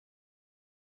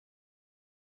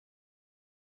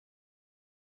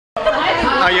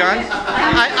Are you on?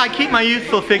 I keep my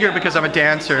youthful figure because I'm a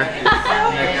dancer.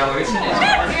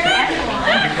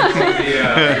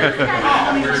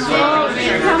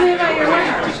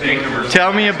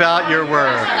 Tell me about your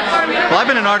work. Well, I've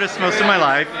been an artist most of my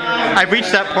life. I've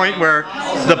reached that point where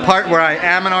the part where I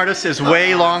am an artist is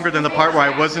way longer than the part where I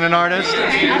wasn't an artist.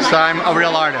 So I'm a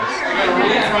real artist.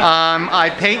 I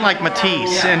paint like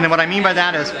Matisse, and what I mean by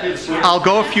that is I'll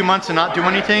go a few months and not do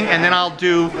anything, and then I'll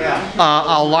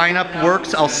line up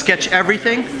works, I'll sketch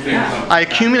everything. I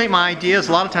accumulate my ideas.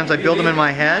 A lot of times I build them in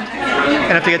my head,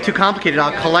 and if they get too complicated,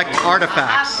 I'll collect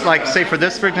artifacts. Like say for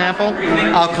this, for example,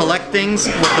 I'll collect things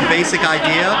with the basic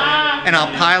idea, and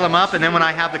I'll pile them up, and then when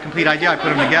I have the complete idea, I put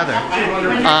them together.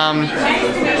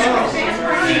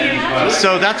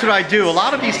 So that's what I do. A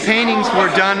lot of these paintings were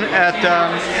done at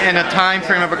in a time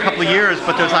frame of a couple of years,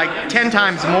 but there's like 10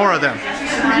 times more of them.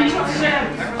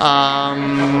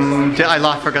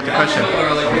 I forgot the question.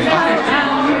 How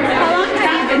long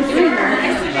have you been doing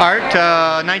this? Art,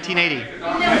 1980.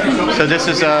 So this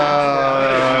is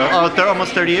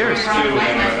almost 30 years.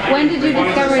 When did you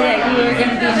discover that you were going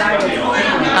to be an artist?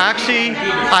 Actually,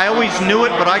 I always knew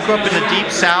it, but I grew up in the deep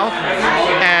south,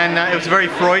 and it was very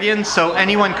Freudian, so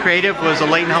anyone creative was a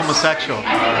latent homosexual.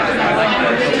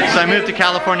 So I moved to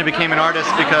California, became an artist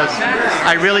because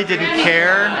I really didn't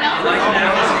care,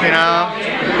 you know.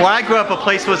 Where I grew up, a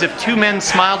place was if two men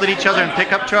smiled at each other in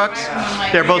pickup trucks,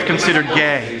 they're both considered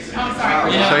gay.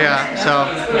 So yeah, so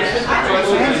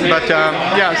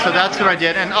that's what I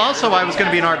did. And also I was going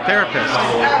to be an art therapist.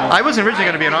 I wasn't originally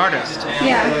going to be an artist.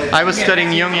 Yeah. I was studying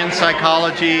Jungian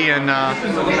psychology and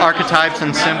archetypes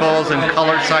and symbols and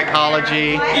color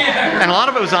psychology, and a lot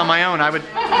of it was on my own.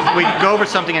 We'd go over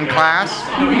something in class,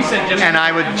 and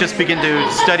I would just begin to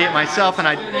study it myself, and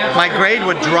my grade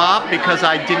would drop because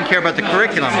I didn't care about the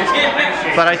curriculum.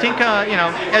 But I think you know,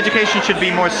 education should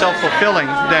be more self-fulfilling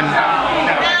than.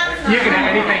 You can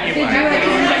have anything you want.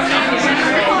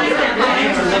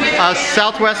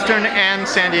 Southwestern and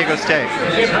San Diego State.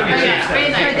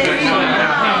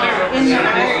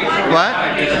 What?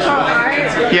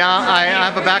 Yeah, I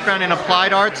have a background in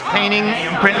applied arts, painting,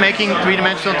 printmaking,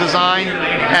 three-dimensional design,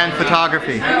 and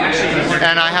photography.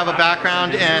 And I have a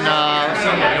background in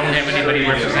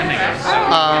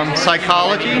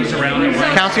psychology,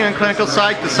 counseling and clinical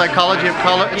psych, the psychology of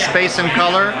color, space and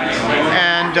color,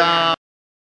 and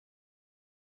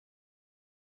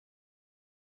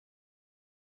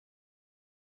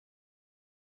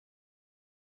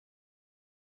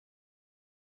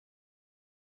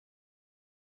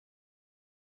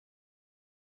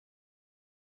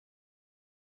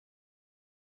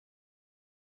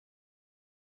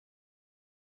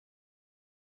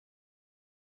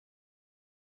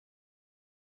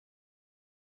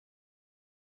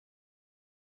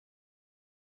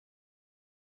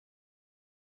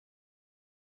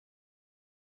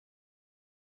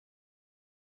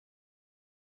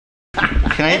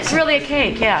It's really a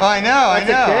cake, yeah. Oh, I know, I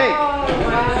know. Cake.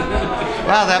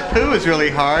 Wow, that poo is really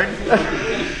hard. Wait,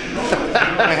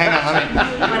 hang on, let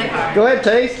me. Go ahead,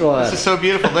 taste one. This is so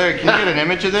beautiful. There, can you get an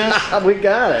image of this? We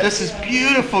got it. This is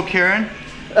beautiful, Karen.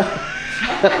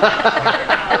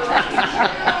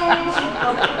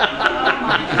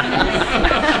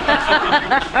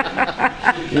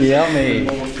 Yummy.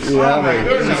 Yummy.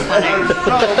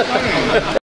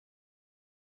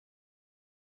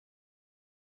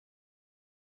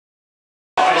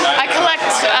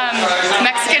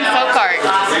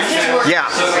 Yeah,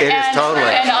 it is totally.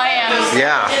 And I am.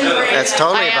 Yeah, that's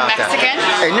totally about Mexican.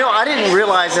 that. And you know, I didn't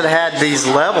realize it had these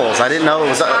levels. I didn't know it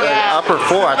was upper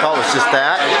 4. I thought it was just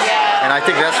that. And I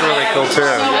think that's really cool too.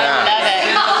 Yeah. I love it.